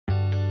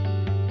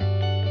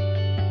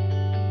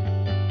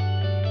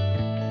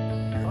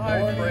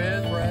Hi,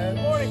 friends.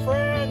 Good morning,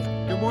 friends.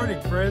 Good morning,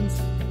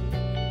 friends.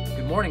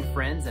 Good morning,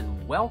 friends,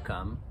 and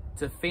welcome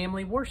to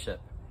Family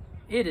Worship.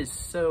 It is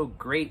so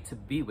great to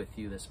be with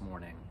you this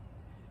morning.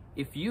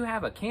 If you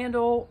have a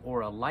candle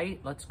or a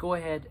light, let's go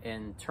ahead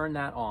and turn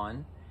that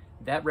on.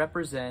 That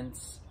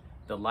represents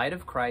the light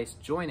of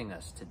Christ joining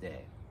us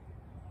today.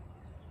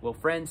 Well,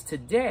 friends,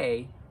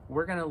 today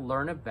we're going to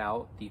learn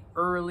about the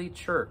early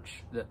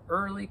church, the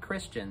early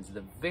Christians,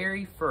 the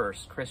very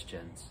first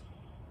Christians,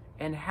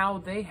 and how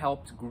they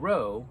helped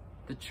grow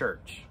the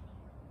church.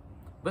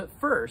 But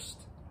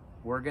first,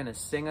 we're going to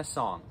sing a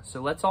song. So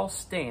let's all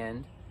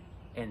stand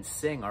and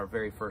sing our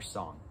very first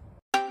song.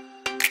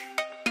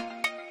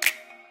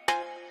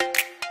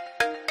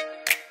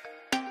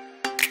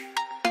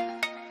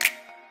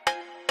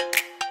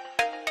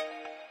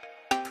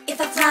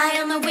 If I fly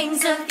on the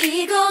wings of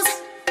eagles,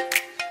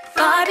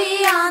 far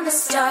beyond the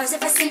stars,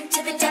 if I sink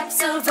to the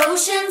depths of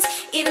oceans,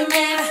 even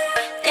there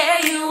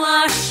you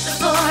are.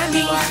 Before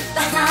me,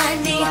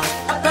 behind me,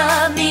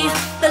 above me,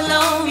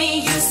 below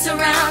me, you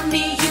surround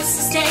me, you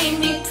sustain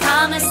me,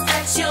 promise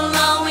that you'll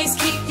always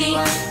keep me.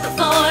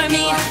 Before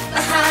me,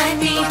 behind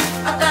me,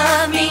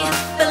 above me,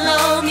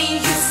 below me,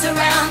 you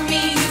surround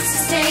me, you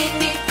sustain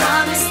me,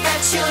 promise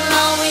that you'll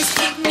always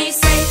keep me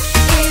safe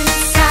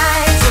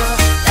inside your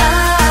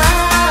love,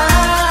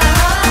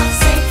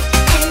 safe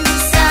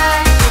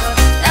inside your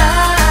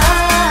love,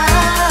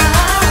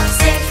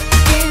 safe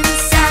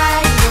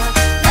inside your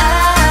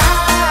love,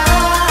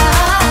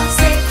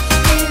 safe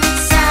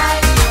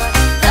inside your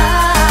love.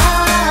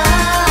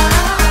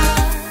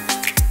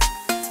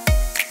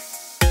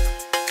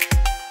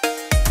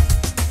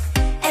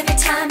 Every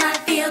time I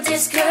feel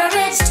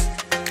discouraged,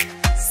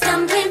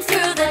 stumbling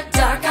through the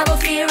dark, I will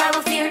fear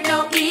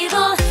no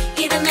evil.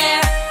 Even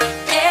there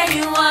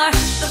you are.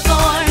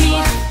 Before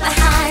me,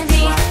 behind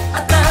me,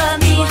 above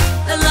me,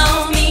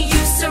 below me,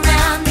 you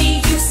surround me,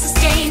 you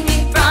sustain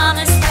me,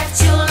 promise that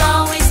you'll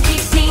always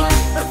keep me.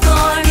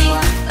 Before me,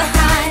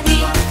 behind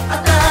me,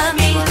 above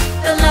me,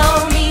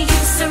 below me,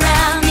 you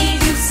surround me,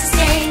 you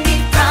sustain me,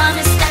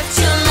 promise that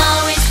you'll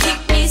always keep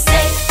me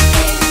safe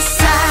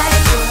inside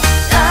your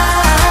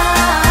love,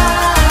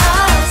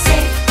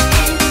 safe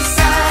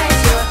inside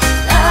your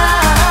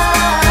love,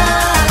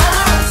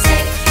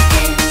 safe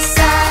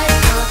inside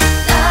your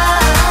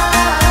love,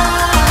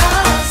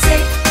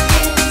 safe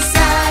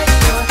inside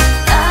your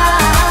love.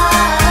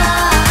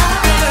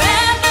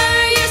 Wherever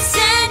you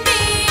send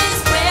me is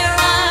where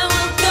I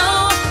will go.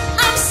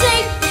 I'm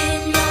safe in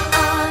your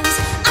arms,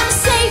 I'm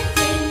safe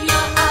in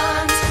your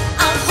arms.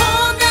 I'll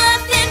hold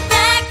nothing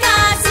back,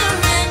 I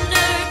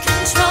surrender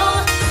control.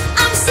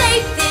 I'm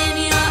safe in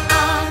your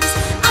arms,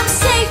 I'm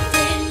safe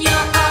in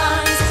your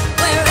arms.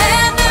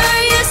 Wherever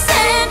you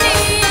send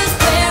me is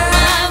where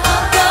I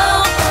will go.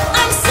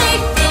 I'm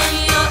safe in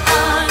your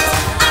arms,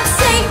 I'm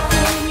safe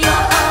in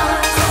your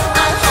arms.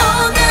 I'll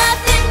hold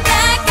nothing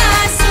back,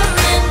 I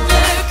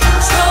surrender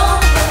control.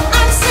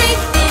 I'm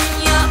safe in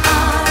your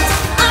arms,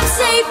 I'm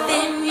safe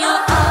in your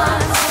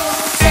arms.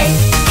 Safe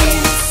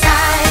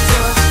inside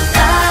your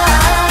love,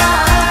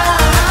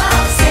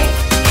 safe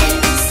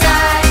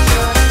inside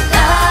your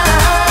love,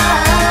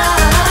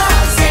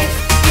 safe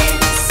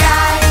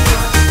inside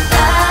your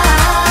love,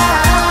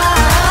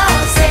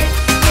 safe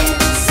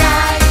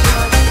inside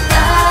your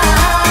love.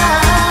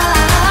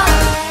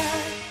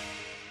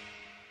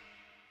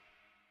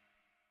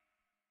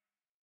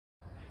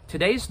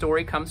 Today's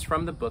story comes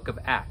from the book of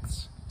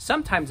Acts.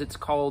 Sometimes it's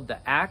called the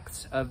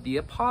Acts of the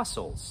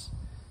Apostles,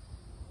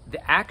 the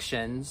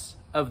actions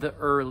of the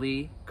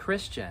early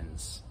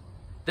Christians,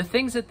 the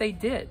things that they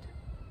did.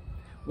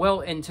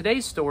 Well, in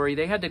today's story,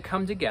 they had to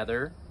come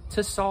together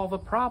to solve a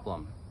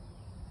problem,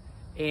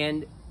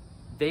 and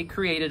they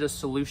created a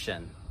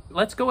solution.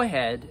 Let's go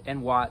ahead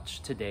and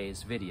watch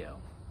today's video.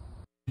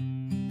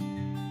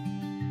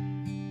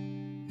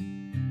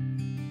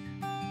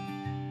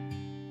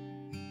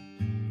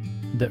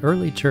 The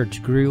early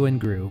church grew and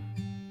grew.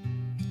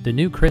 The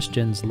new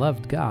Christians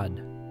loved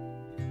God.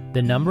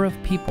 The number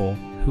of people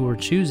who were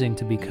choosing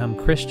to become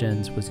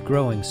Christians was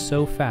growing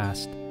so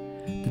fast,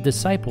 the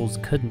disciples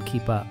couldn't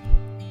keep up.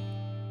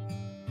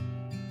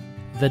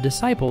 The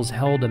disciples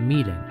held a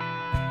meeting.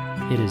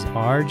 It is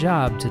our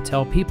job to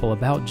tell people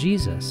about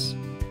Jesus.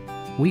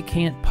 We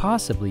can't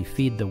possibly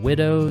feed the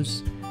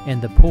widows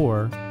and the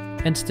poor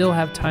and still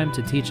have time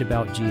to teach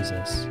about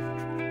Jesus.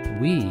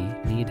 We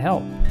need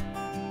help.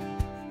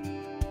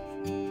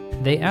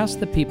 They asked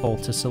the people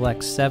to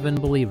select 7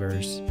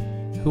 believers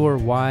who are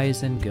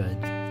wise and good.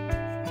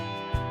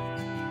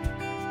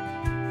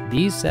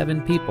 These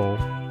 7 people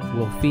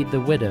will feed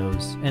the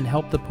widows and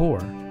help the poor.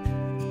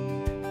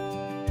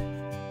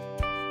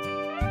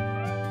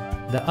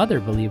 The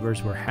other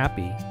believers were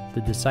happy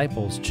the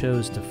disciples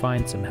chose to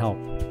find some help.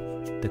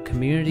 The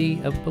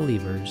community of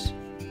believers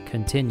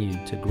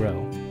continued to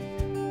grow.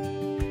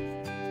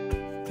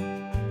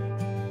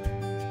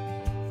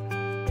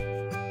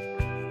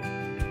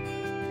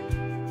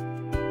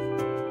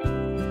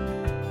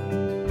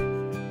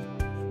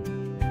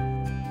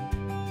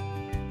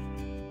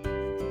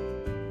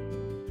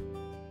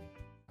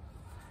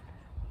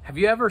 Have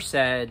you ever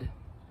said,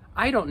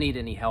 I don't need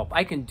any help,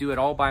 I can do it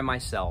all by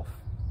myself?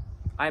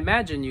 I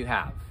imagine you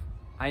have.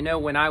 I know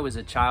when I was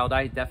a child,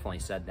 I definitely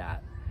said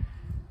that.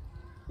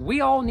 We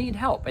all need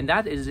help, and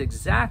that is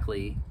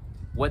exactly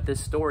what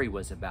this story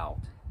was about.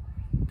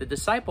 The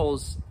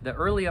disciples, the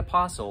early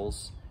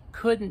apostles,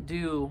 couldn't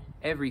do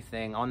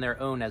everything on their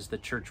own as the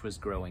church was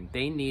growing.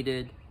 They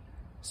needed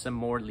some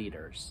more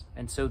leaders.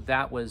 And so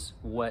that was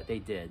what they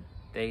did.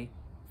 They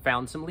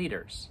found some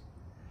leaders.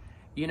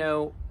 You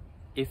know,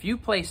 if you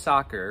play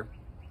soccer,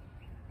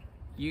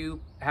 you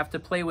have to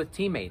play with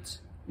teammates.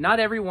 Not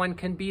everyone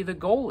can be the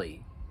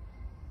goalie.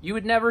 You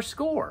would never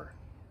score.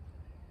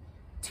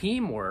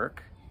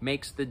 Teamwork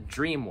makes the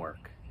dream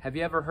work. Have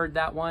you ever heard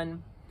that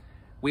one?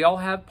 We all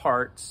have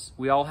parts,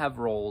 we all have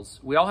roles,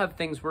 we all have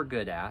things we're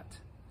good at.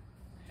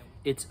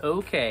 It's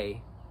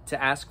okay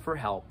to ask for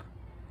help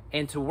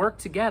and to work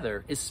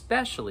together,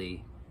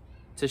 especially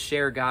to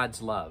share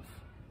God's love.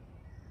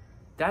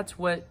 That's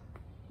what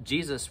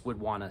Jesus would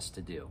want us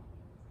to do.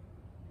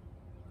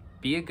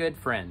 Be a good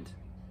friend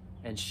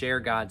and share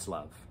God's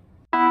love.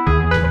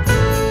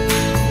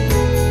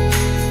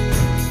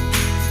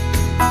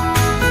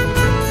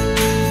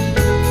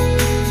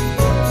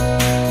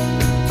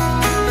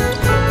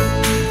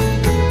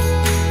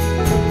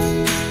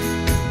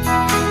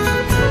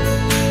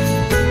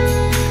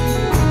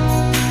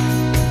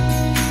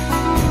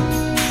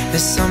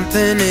 There's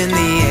something in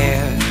the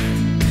air,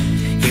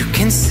 you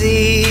can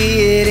see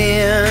it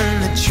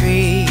in the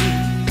trees.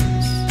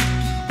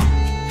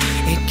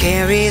 It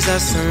carries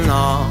us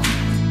along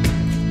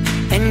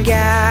and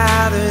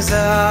gathers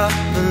up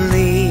the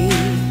leaves.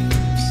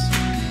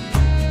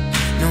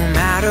 No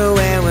matter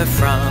where we're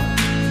from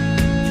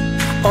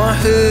or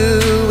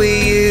who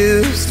we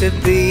used to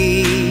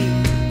be,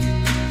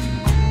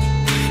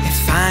 it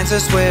finds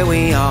us where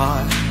we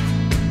are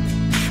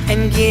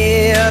and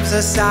gives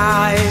us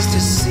eyes to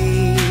see.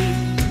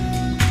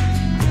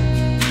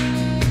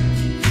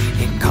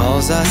 It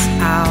calls us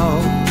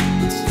out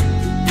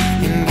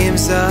and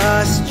gives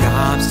us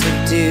jobs to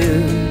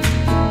do.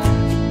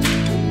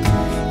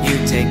 You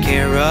take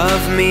care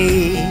of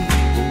me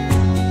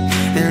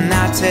and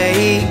I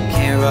take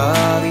care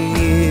of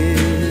you.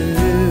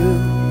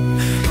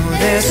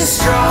 There's a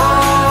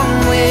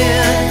strong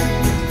wind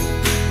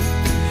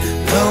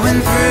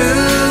blowing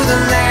through the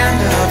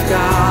land of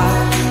God.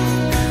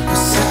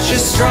 Such a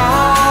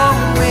strong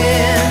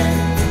wind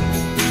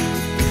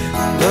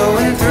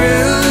blowing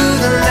through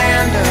the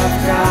land of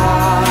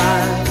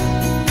God.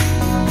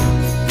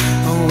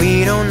 Oh,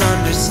 we don't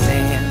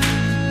understand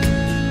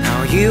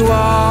how you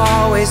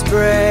always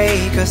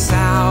break us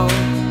out.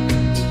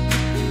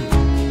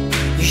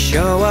 You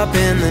show up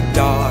in the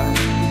dark,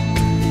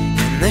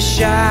 in the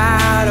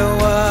shadow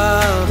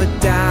of a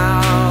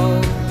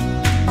doubt.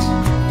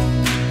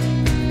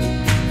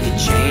 You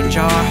change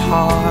our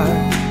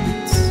hearts,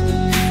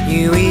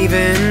 you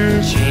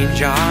even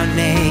change our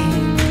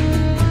name.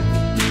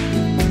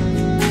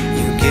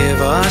 You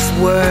give us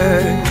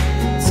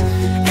words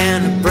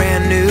and a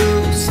brand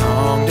new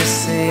song to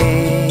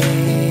sing.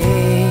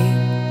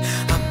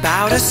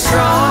 About a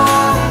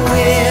strong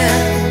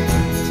wind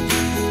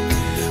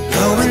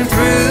blowing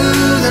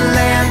through the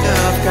land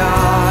of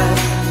God.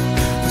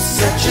 With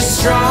such a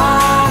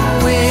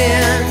strong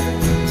wind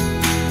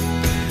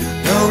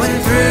blowing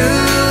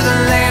through the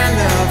land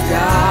of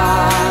God.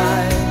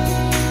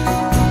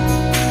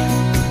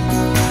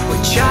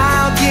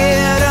 Child,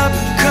 get up,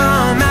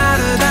 come out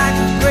of that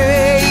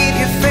grave.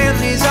 Your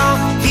family's all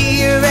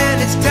here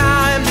and it's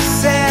time to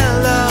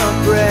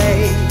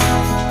celebrate.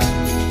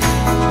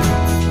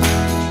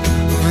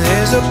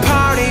 There's a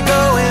party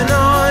going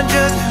on,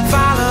 just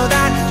follow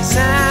that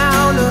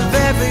sound of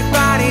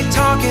everybody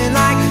talking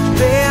like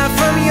they're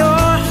from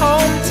your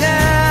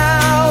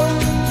hometown.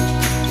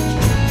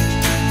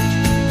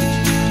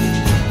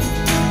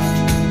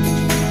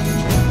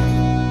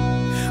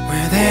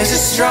 Where there's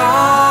a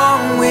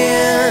strong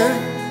wind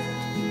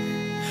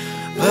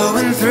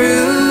blowing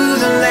through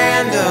the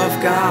land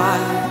of God.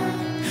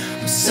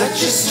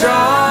 Such a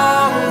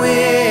strong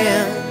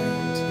wind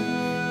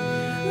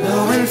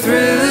blowing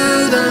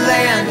through the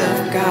land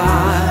of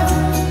God.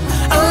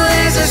 Oh,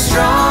 there's a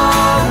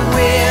strong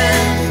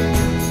wind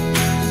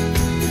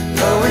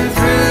blowing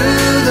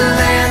through the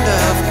land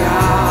of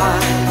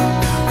God.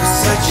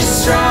 Such a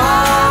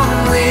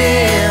strong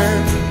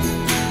wind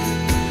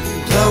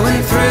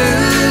blowing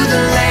through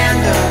the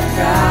land of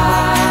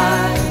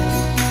God.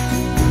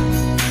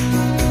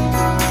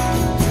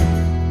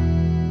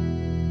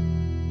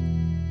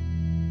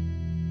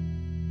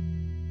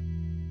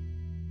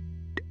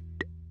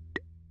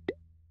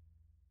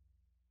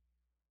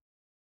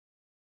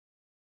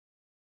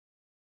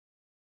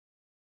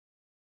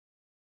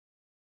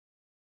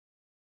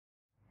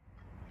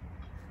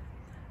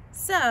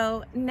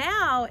 So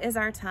now is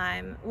our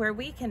time where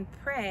we can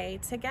pray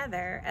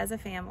together as a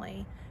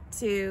family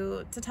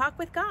to talk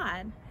with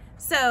God.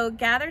 So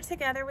gather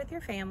together with your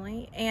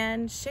family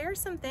and share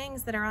some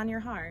things that are on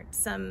your heart,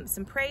 some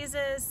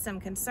praises, some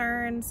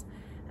concerns,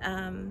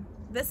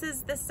 this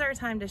is our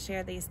time to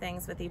share these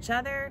things with each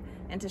other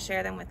and to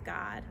share them with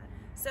God.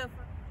 So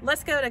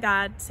let's go to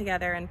God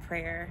together in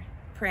prayer,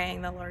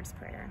 praying the Lord's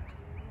Prayer.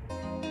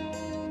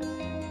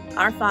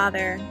 Our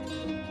Father,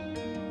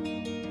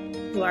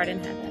 who art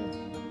in heaven,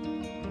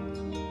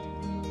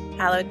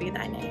 hallowed be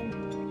thy name.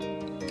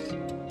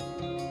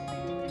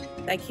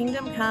 Thy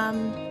kingdom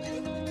come,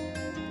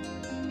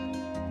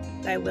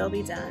 thy will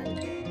be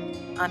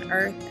done, on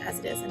earth as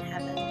it is in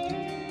heaven.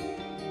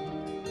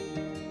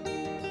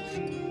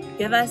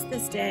 Give us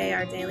this day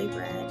our daily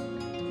bread,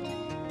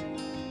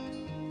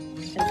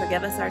 and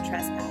forgive us our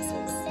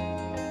trespasses,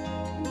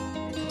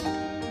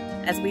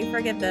 as we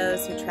forgive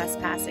those who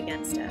trespass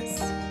against us.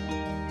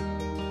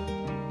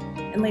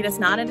 And lead us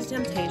not into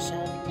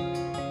temptation,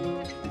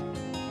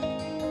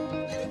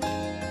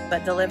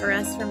 but deliver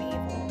us from evil.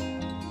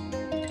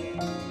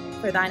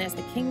 For thine is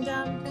the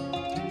kingdom,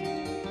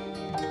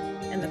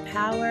 and the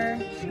power,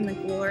 and the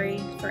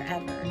glory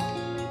forever.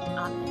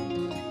 Amen.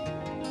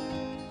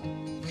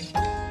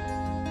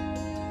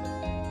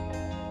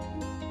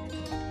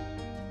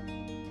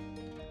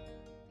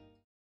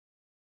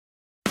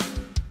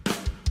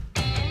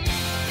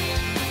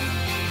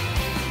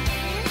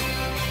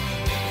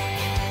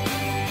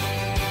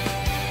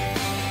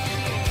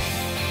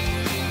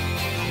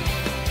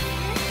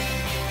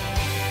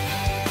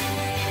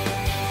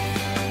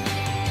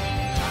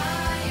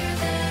 Higher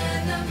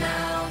than the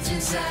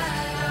mountains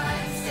that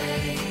I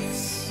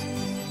face,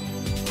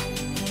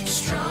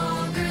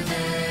 stronger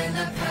than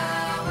the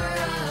power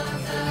of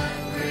the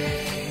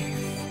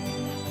grave,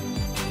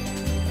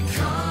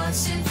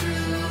 constant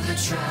through the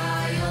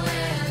trial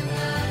and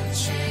the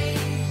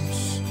change.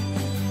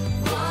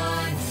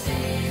 One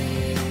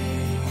thing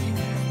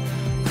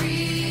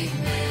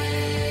remains.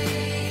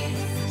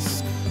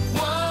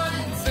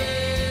 One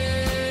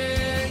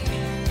thing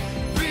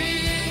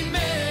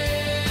remains.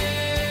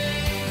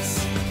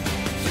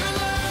 Your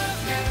love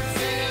never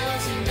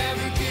fails, it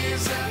never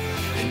gives up,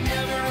 it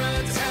never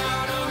runs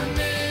out on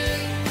me.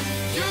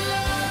 Your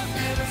love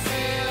never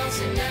fails,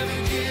 it never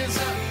gives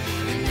up,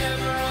 it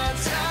never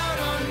runs out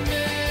on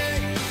me.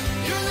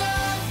 Your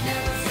love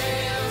never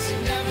fails,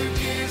 it never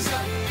gives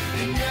up,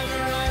 it never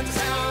runs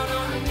out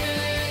on me.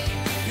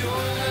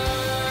 Your love,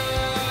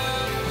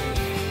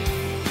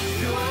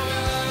 your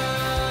love.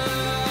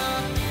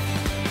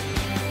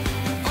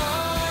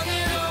 On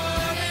and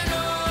on and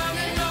on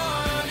and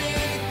on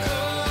it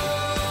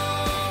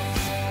goes.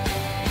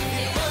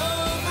 It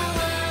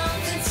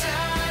overwhelms and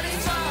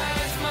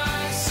satisfies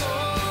my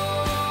soul.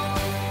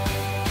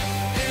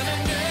 And I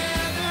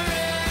never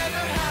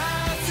ever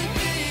have to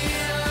be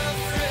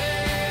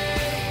afraid.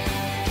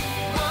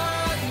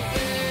 One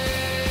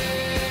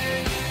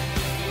thing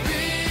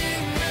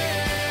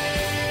remains.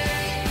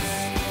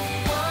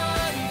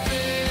 One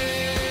thing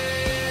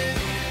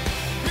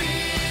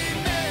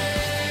remains.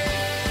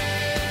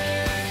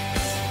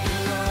 Your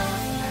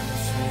love never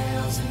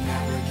fails, it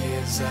never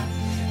gives up,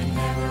 it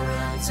never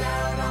runs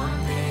out on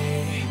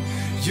me.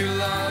 Your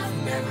love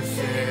never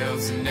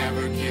fails, it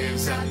never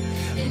gives up,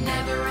 it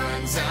never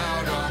runs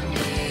out on me.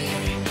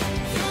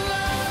 Your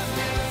love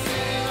never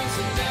fails,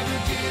 it never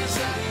gives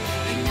up,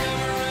 it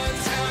never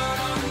runs out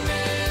on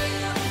me.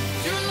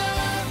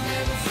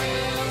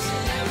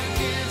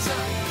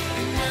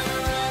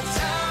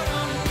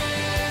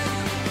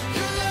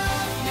 Your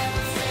love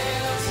never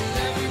fails, it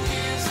never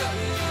gives up,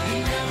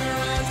 it never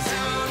runs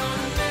out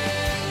on me.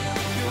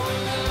 Your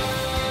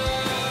love,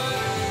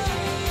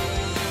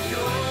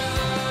 your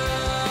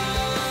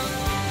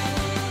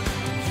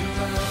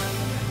love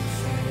never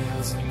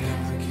fails, it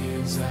never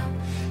gives up,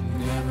 it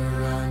never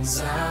runs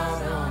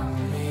out on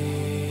me.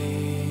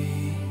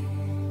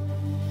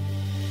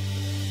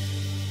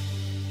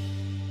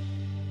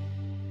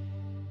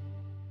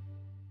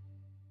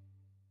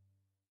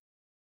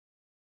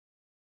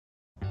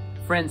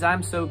 Friends,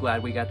 I'm so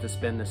glad we got to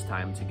spend this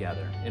time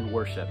together in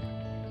worship.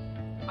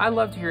 I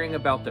loved hearing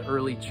about the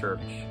early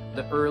church,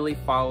 the early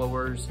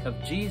followers of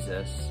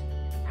Jesus,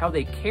 how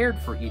they cared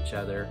for each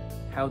other,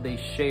 how they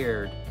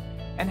shared,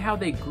 and how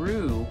they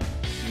grew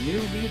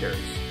new leaders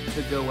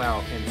to go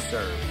out and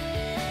serve.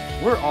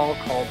 We're all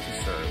called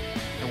to serve,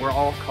 and we're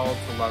all called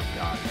to love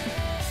God.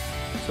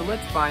 So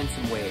let's find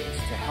some ways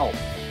to help.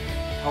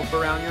 Help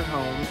around your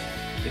home.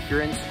 If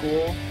you're in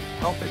school,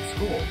 help at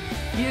school.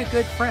 Be a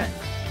good friend.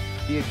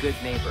 Be a good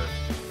neighbor.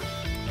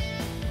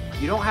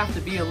 You don't have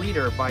to be a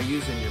leader by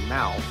using your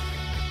mouth.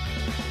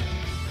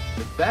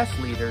 The best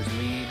leaders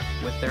lead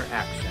with their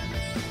actions,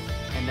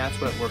 and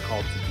that's what we're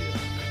called to do.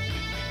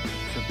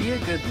 So be a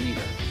good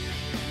leader.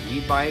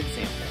 Lead by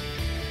example.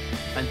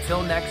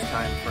 Until next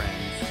time,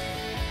 friends,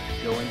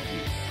 go in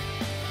peace.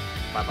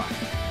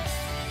 Bye-bye.